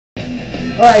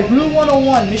Alright, Rule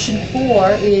 101, Mission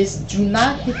 4 is do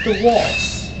not hit the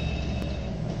walls.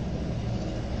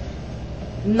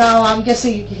 Now, I'm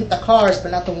guessing you can hit the cars,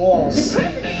 but not the walls.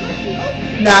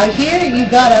 Now here, you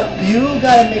gotta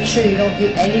make sure you don't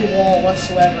hit any wall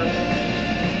whatsoever.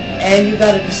 And you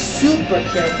gotta be super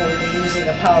careful when you're using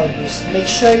a power boost. Make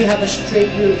sure you have a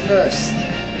straight route first.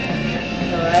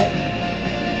 Alright?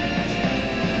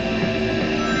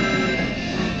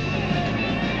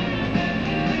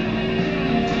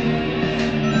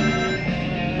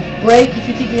 Brake if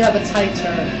you think you have a tight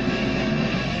turn.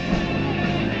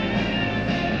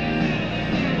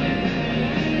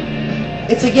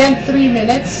 It's again 3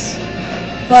 minutes,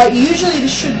 but usually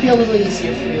this should be a little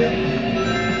easier for you.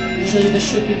 Usually this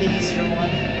should be the easier one.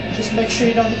 Just make sure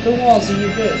you don't hit the walls and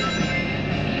you're good.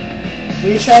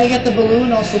 When you're trying to get the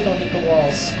balloon, also don't hit the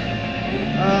walls.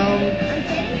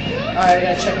 Alright, we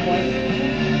got a checkpoint.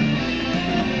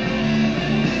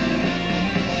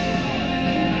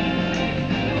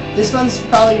 This one's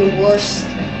probably your worst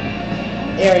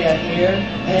area here,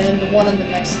 and the one on the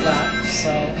next lap,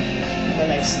 so the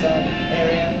next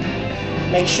area.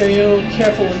 Make sure you're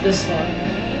careful with this one.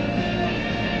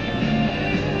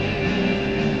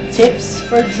 Tips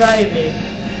for driving.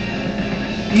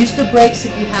 Use the brakes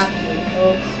if you have to.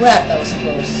 Oh crap, that was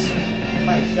close.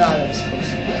 My god, that was close.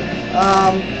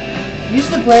 Use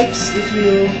the brakes if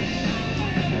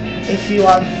you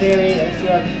are a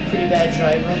pretty bad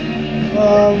driver.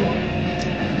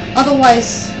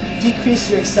 Otherwise, decrease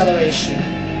your acceleration.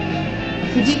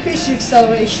 If you decrease your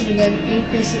acceleration and then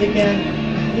increase it again,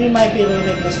 you might be able to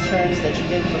make those turns that you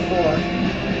did before.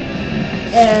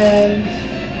 And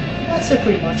that's it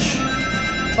pretty much.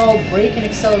 It's all brake and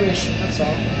acceleration, that's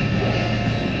all.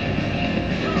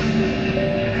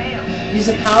 Use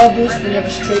a power boost when you have a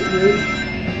straight route.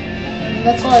 And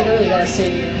that's all I really gotta say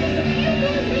to you.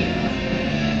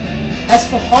 As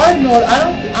for hard mode,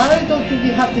 I don't think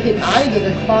you have to hit either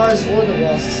the cars or the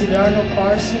walls. See, there are no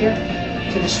cars here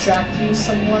to distract you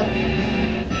somewhat.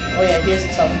 Oh yeah, here's a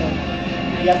tough one.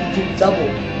 You have to do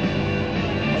double.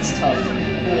 That's tough.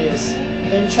 It really is.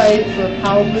 Then try it for a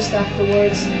power boost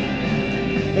afterwards.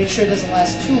 Make sure it doesn't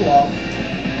last too long.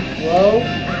 Whoa.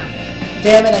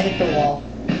 Damn it, I hit the wall.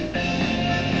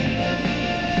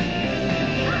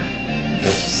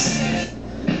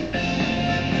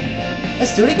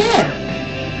 Let's do it again.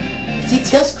 See,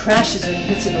 Tails crashes when he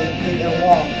hits in a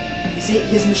wall. You see,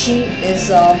 his machine is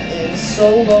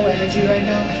so low energy right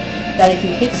now that if he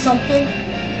hits something,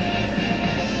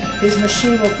 his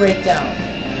machine will break down.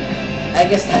 I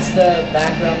guess that's the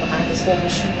background behind this whole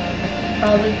mission,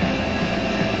 probably.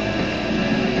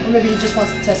 Or maybe he just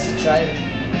wants to test his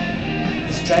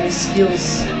driving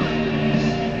skills.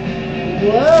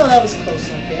 Whoa, that was close.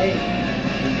 Okay,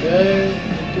 good,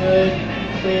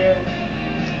 clear.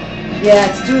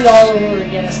 Yeah, to do it all over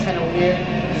again is kind of weird.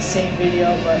 The same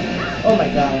video, but oh my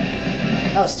god,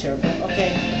 that was terrible.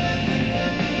 Okay.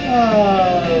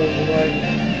 Oh lord.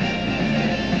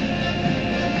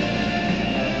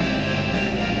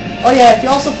 Oh yeah, if you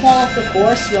also fall off the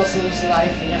course, you also lose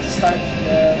life, and you have to start from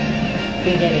the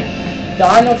beginning. There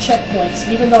are no checkpoints,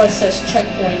 even though it says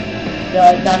checkpoint.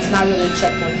 That's not really a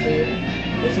checkpoint for you.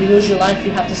 If you lose your life,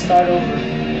 you have to start over,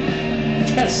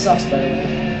 which kind of sucks, by the way.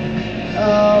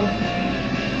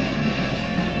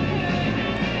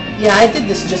 Yeah, I did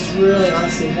this just really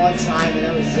honestly one time and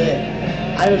that was it.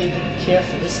 I really didn't care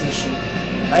for this mission.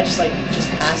 I just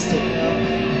passed it, you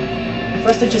know.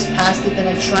 First I just passed it, then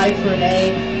I tried for an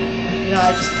A. You know,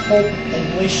 I just hoped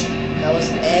and wished that was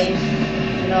an A.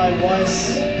 You know, it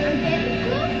was.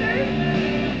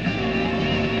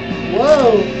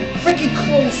 Whoa! Freaking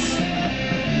close!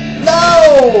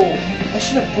 No! I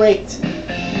should have braked.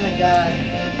 Oh my god.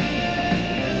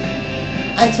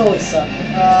 I totally suck.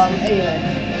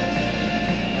 Anyway.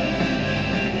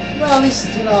 Well, at least,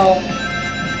 you know,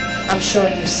 I'm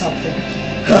showing you something.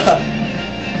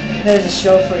 There's a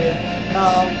show for you.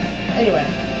 Anyway,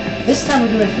 this time we're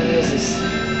doing it for realsies.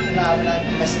 Nah, we're not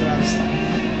messing around this time.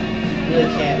 We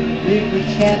really can't. We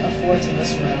can't afford to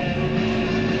mess around.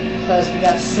 Because we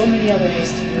got so many other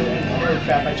A's to do, and holy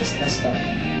crap, I just messed up.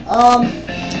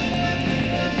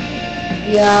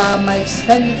 Yeah, my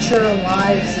expenditure on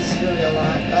lives is really a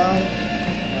lot.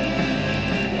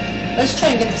 Let's try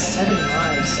and get to 7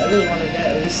 lives. I really want to get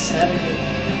at least 70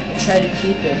 and try to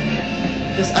keep it.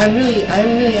 Because I really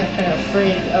am kind of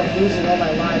afraid of losing all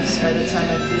my lives by the time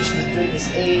I finish doing this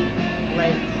A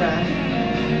rank crap.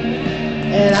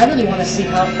 And I really want to see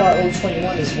how far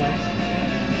 021 is went.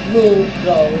 We'll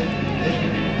go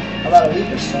in about a week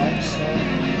or so.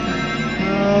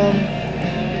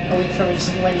 A week from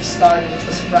when he started, which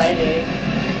was Friday.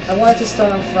 I wanted to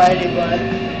start on Friday, but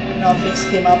you know, things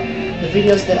came up. The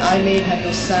videos that I made had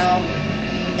no sound,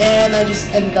 and I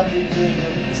just ended up redoing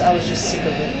them because I was just sick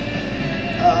of it.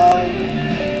 I'm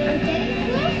getting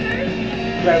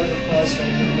closer. Right with the pause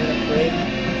right here, we're gonna break.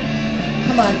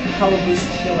 Come on, power boost,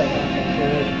 kill it.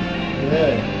 Okay,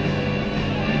 good.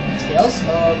 Tails?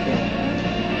 Oh, okay.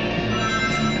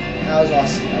 That was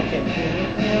awesome. Okay.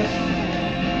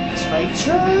 It's my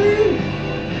turn!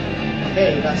 Okay,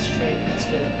 you got straight. That's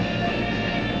good.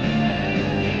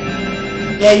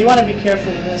 Yeah, you want to be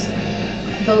careful with this.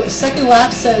 The second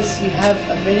lap says you have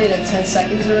 1 minute and 10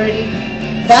 seconds already.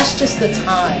 That's just the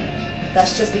time.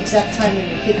 That's just the exact time when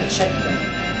you hit the checkpoint.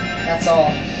 That's all.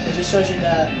 It just shows you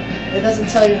that. It doesn't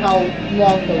tell you how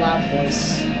long the lap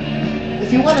was.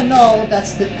 If you want to know,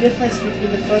 that's the difference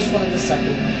between the first one and the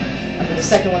second. I mean, the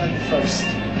second one and the first.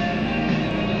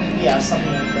 Yeah,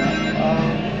 something like that.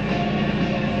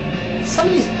 Some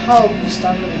of these power boosts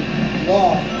are really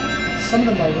long. Some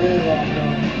of them are really long,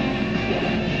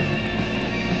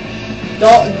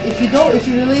 though. If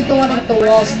you really don't want to hit the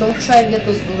walls, don't try to get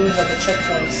those balloons at the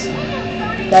checkpoints.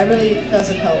 That really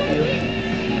doesn't help you.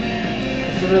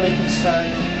 If you're really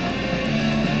concerned.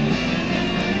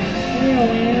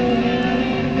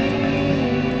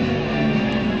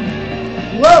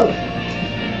 Whoa!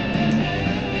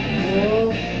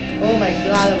 Whoa! Oh my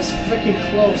god, that was freaking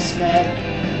close, man.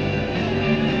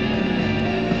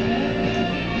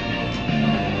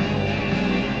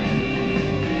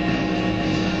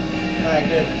 Alright,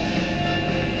 good.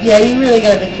 Yeah, you really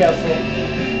gotta be careful.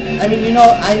 I mean, you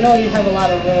know, I know you have a lot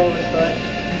of road, but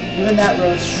even that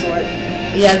road's short.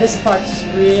 Yeah, this part's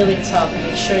really tough.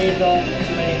 Make sure you don't do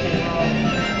anything wrong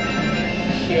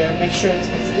here. Make sure this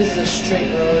is a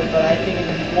straight road, but I think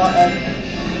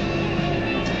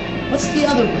what's the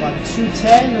other one?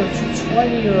 210 or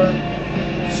 220 or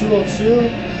 202?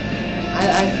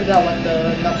 I forgot what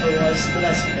the number was, but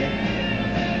that's okay.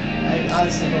 I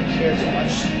honestly don't care too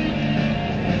much.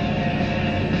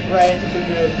 Right, I think we're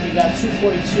good. We got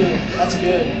 242. That's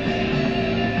good.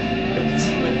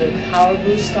 With the power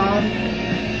boost on,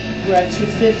 we're at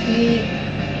 250,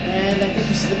 and I think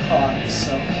we see the car.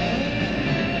 So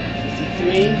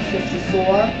 53,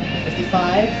 54,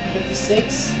 55,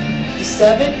 56,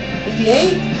 57,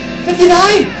 58,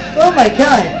 59! Oh my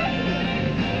god!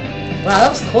 Wow, that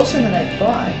was closer than I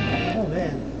thought. Oh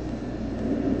man.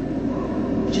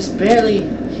 Just barely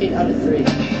hit under 3.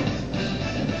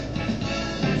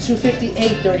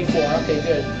 258.34. Okay,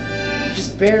 good.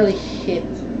 Just barely hit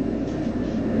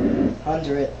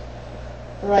under it.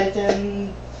 Alright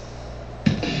then.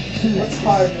 What's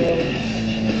hard mode?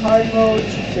 Hard mode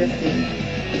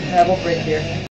 250. Alright, we'll break here.